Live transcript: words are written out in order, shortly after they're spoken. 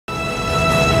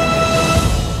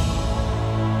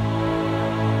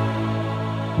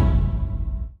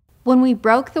When we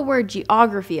broke the word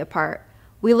geography apart,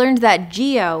 we learned that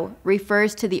geo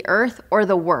refers to the earth or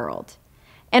the world.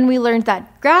 And we learned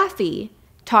that graphy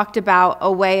talked about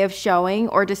a way of showing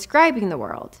or describing the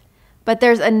world. But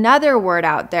there's another word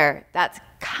out there that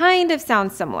kind of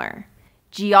sounds similar: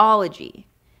 geology.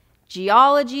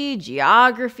 Geology,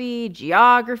 geography,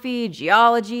 geography,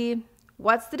 geology.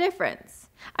 What's the difference?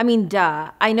 I mean,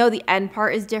 duh. I know the end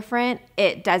part is different.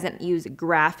 It doesn't use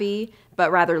graphy,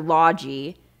 but rather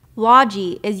logy.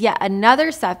 Logy is yet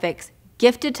another suffix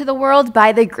gifted to the world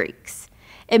by the Greeks.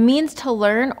 It means to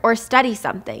learn or study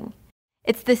something.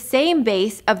 It's the same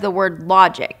base of the word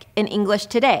logic in English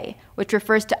today, which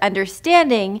refers to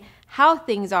understanding how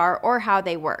things are or how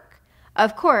they work.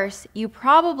 Of course, you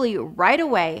probably right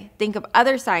away think of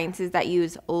other sciences that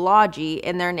use logy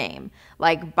in their name,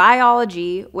 like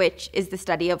biology, which is the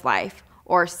study of life,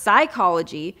 or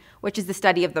psychology, which is the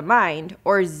study of the mind,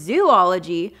 or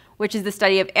zoology, which is the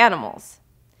study of animals.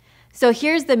 So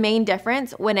here's the main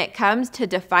difference when it comes to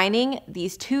defining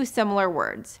these two similar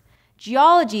words.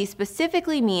 Geology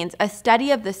specifically means a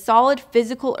study of the solid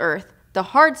physical earth, the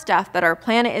hard stuff that our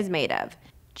planet is made of.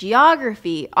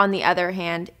 Geography, on the other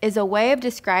hand, is a way of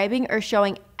describing or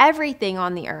showing everything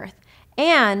on the earth,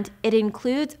 and it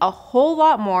includes a whole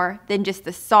lot more than just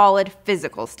the solid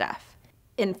physical stuff.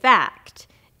 In fact,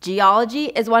 geology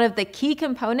is one of the key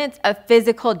components of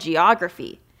physical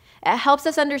geography. It helps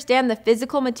us understand the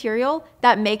physical material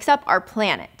that makes up our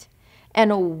planet.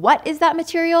 And what is that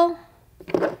material?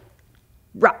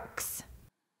 Rocks.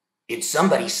 Did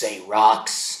somebody say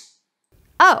rocks?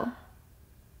 Oh.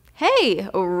 Hey,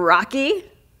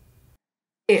 Rocky.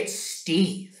 It's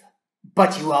Steve,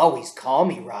 but you always call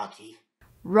me Rocky.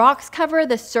 Rocks cover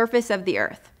the surface of the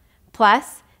earth.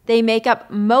 Plus, they make up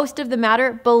most of the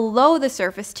matter below the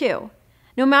surface too.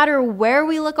 No matter where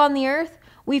we look on the earth,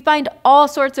 we find all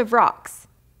sorts of rocks.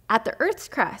 At the earth's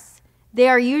crust, they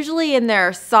are usually in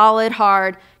their solid,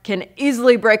 hard, can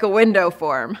easily break a window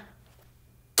form.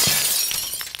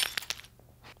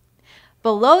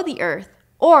 Below the earth,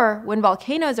 or when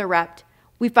volcanoes erupt,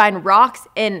 we find rocks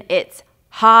in its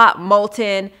hot,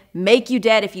 molten, make you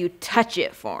dead if you touch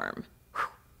it form.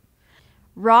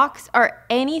 Rocks are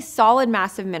any solid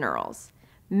mass of minerals.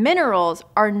 Minerals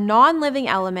are non-living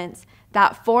elements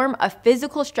that form a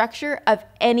physical structure of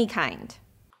any kind.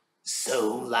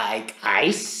 So, like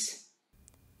ice?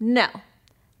 No,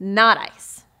 not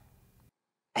ice.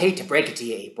 I hate to break it to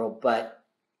you, April, but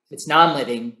it's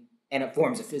non-living and it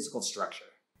forms a physical structure.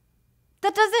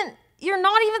 That doesn't, you're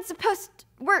not even supposed to,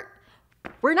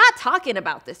 we're not talking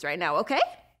about this right now, okay?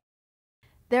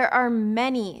 There are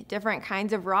many different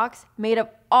kinds of rocks made of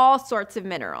all sorts of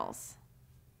minerals.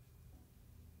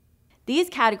 These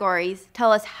categories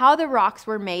tell us how the rocks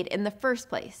were made in the first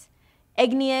place: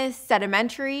 igneous,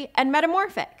 sedimentary, and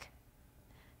metamorphic.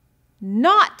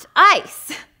 Not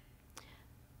ice!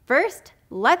 First,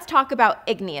 let's talk about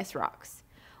igneous rocks.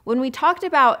 When we talked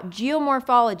about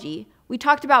geomorphology, we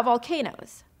talked about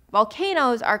volcanoes.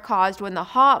 Volcanoes are caused when the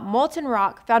hot, molten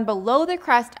rock found below the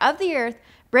crust of the earth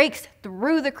breaks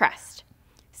through the crust.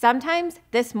 Sometimes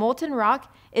this molten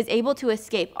rock is able to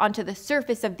escape onto the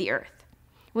surface of the earth.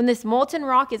 When this molten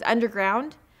rock is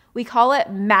underground, we call it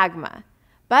magma.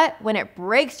 But when it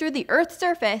breaks through the earth's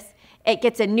surface, it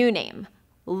gets a new name: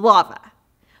 lava.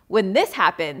 When this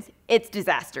happens, it's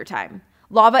disaster time.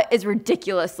 Lava is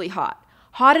ridiculously hot,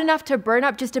 hot enough to burn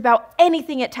up just about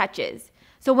anything it touches.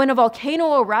 So when a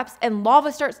volcano erupts and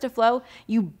lava starts to flow,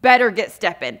 you better get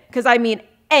stepping, because I mean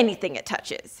anything it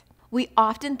touches. We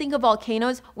often think of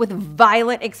volcanoes with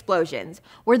violent explosions,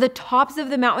 where the tops of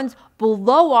the mountains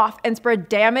blow off and spread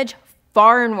damage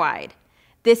far and wide.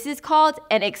 This is called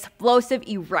an explosive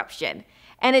eruption,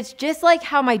 and it's just like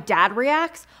how my dad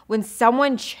reacts when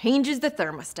someone changes the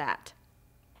thermostat.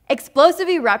 Explosive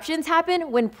eruptions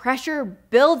happen when pressure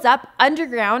builds up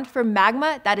underground from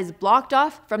magma that is blocked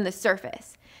off from the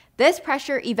surface. This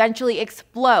pressure eventually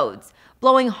explodes,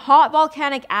 blowing hot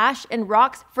volcanic ash and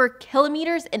rocks for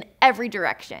kilometers in every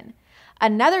direction.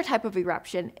 Another type of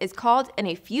eruption is called an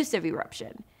effusive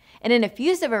eruption. In an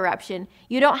effusive eruption,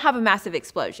 you don't have a massive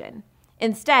explosion.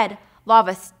 Instead,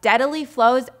 lava steadily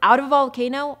flows out of a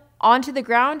volcano onto the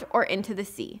ground or into the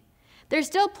sea. They're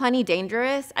still plenty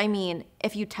dangerous. I mean,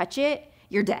 if you touch it,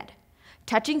 you're dead.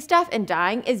 Touching stuff and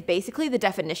dying is basically the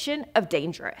definition of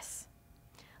dangerous.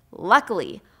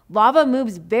 Luckily, lava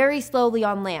moves very slowly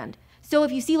on land. So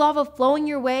if you see lava flowing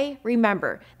your way,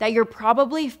 remember that you're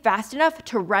probably fast enough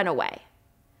to run away.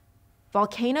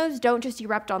 Volcanoes don't just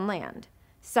erupt on land.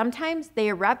 Sometimes they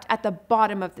erupt at the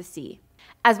bottom of the sea.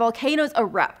 As volcanoes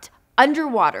erupt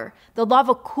underwater, the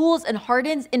lava cools and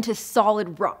hardens into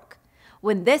solid rock.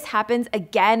 When this happens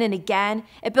again and again,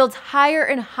 it builds higher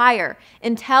and higher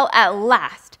until at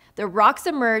last the rocks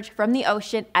emerge from the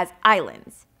ocean as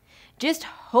islands. Just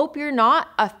hope you're not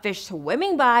a fish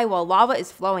swimming by while lava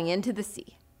is flowing into the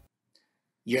sea.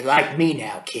 You're like me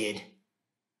now, kid.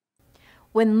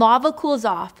 When lava cools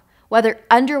off, whether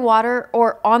underwater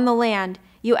or on the land,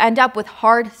 you end up with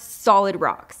hard, solid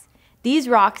rocks. These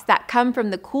rocks that come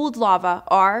from the cooled lava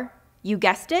are, you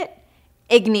guessed it,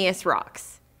 igneous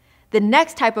rocks. The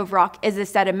next type of rock is a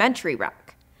sedimentary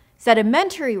rock.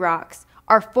 Sedimentary rocks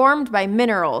are formed by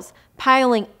minerals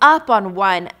piling up on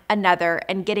one another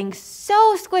and getting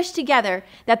so squished together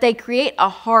that they create a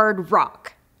hard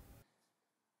rock.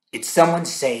 Did someone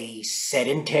say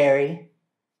sedentary?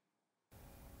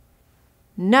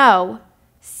 No,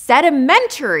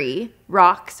 sedimentary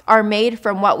rocks are made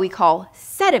from what we call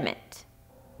sediment.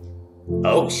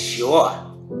 Oh,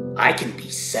 sure. I can be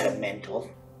sedimental.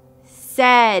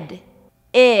 Sediment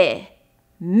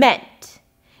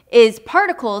is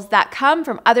particles that come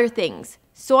from other things,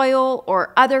 soil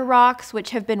or other rocks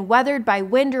which have been weathered by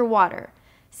wind or water.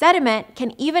 Sediment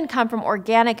can even come from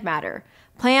organic matter,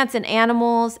 plants and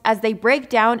animals, as they break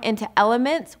down into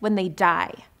elements when they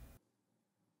die.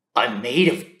 I'm made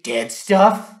of dead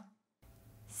stuff?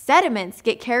 Sediments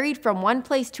get carried from one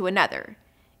place to another,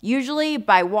 usually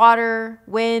by water,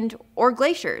 wind, or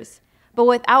glaciers. But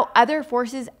without other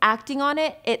forces acting on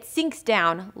it, it sinks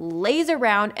down, lays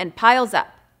around, and piles up.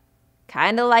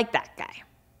 Kinda like that guy.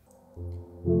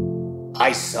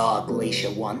 I saw a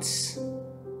glacier once.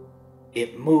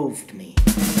 It moved me.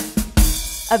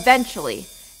 Eventually,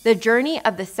 the journey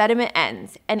of the sediment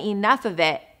ends, and enough of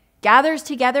it gathers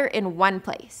together in one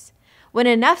place. When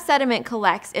enough sediment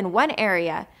collects in one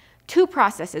area, two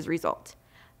processes result: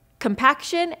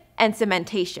 compaction and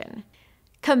cementation.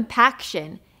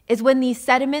 Compaction is when these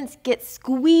sediments get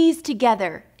squeezed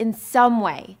together in some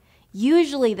way.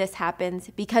 Usually this happens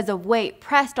because of weight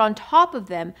pressed on top of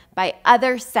them by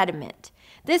other sediment.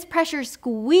 This pressure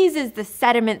squeezes the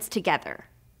sediments together.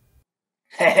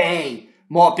 Hey,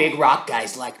 more big rock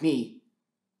guys like me.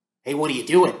 Hey, what are you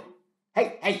doing?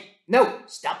 Hey, no,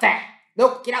 stop that.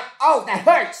 No, get out. Oh, that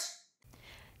hurts.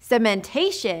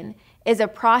 Cementation is a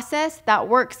process that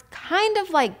works kind of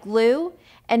like glue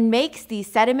and makes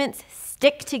these sediments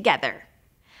stick together.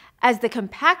 As the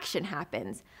compaction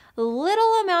happens,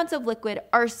 little amounts of liquid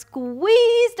are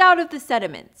squeezed out of the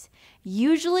sediments.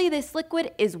 Usually this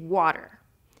liquid is water.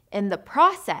 In the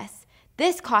process,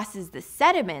 this causes the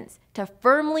sediments to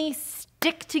firmly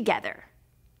stick together.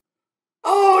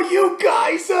 Oh, you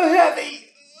guys are heavy.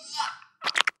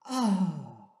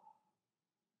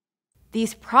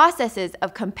 These processes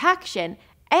of compaction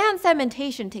and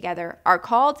cementation together are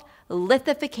called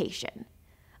lithification.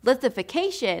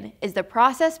 Lithification is the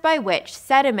process by which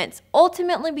sediments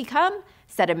ultimately become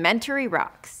sedimentary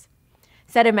rocks.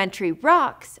 Sedimentary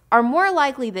rocks are more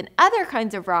likely than other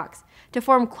kinds of rocks to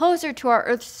form closer to our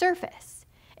Earth's surface.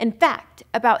 In fact,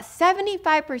 about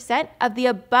 75% of the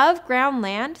above-ground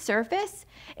land surface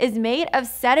is made of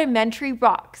sedimentary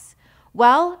rocks,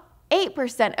 while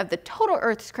 8% of the total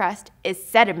Earth's crust is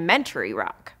sedimentary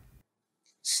rock.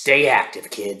 Stay active,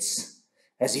 kids.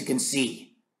 As you can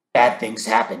see, bad things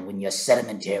happen when you're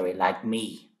sedimentary like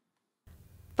me.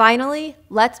 Finally,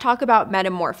 let's talk about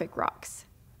metamorphic rocks.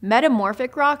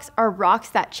 Metamorphic rocks are rocks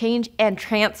that change and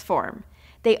transform.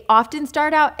 They often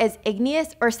start out as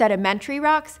igneous or sedimentary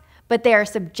rocks, but they are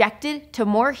subjected to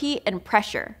more heat and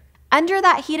pressure. Under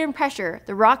that heat and pressure,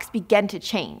 the rocks begin to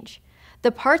change.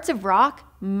 The parts of rock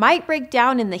might break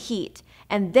down in the heat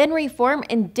and then reform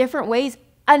in different ways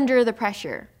under the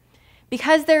pressure.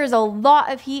 Because there is a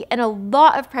lot of heat and a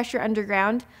lot of pressure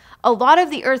underground, a lot of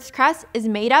the Earth's crust is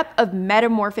made up of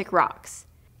metamorphic rocks.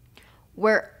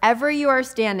 Wherever you are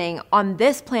standing on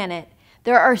this planet,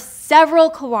 there are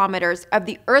several kilometers of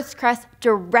the Earth's crust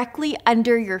directly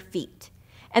under your feet.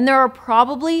 And there are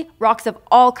probably rocks of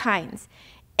all kinds: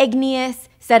 igneous,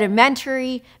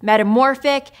 sedimentary,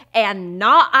 metamorphic, and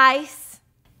not ice.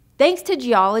 Thanks to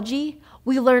geology,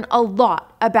 we learn a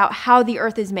lot about how the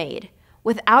Earth is made.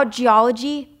 Without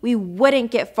geology, we wouldn't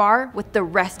get far with the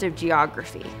rest of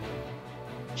geography.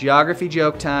 Geography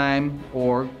joke time,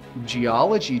 or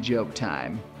geology joke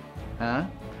time, huh?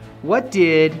 What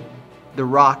did the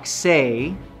rock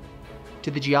say to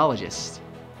the geologist?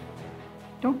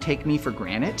 Don't take me for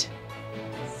granted.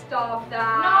 Stop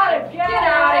that. Not again. Get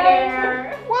out of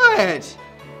here. What?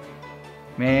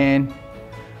 Man,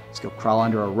 let's go crawl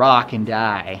under a rock and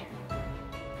die.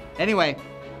 Anyway,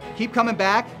 keep coming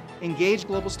back Engaged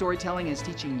Global Storytelling is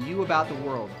teaching you about the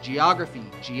world. Geography,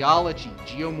 geology,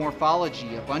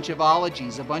 geomorphology, a bunch of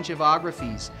ologies, a bunch of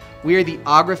ographies. We are the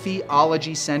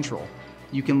Ography-ology Central.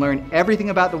 You can learn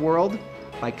everything about the world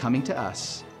by coming to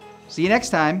us. See you next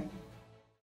time.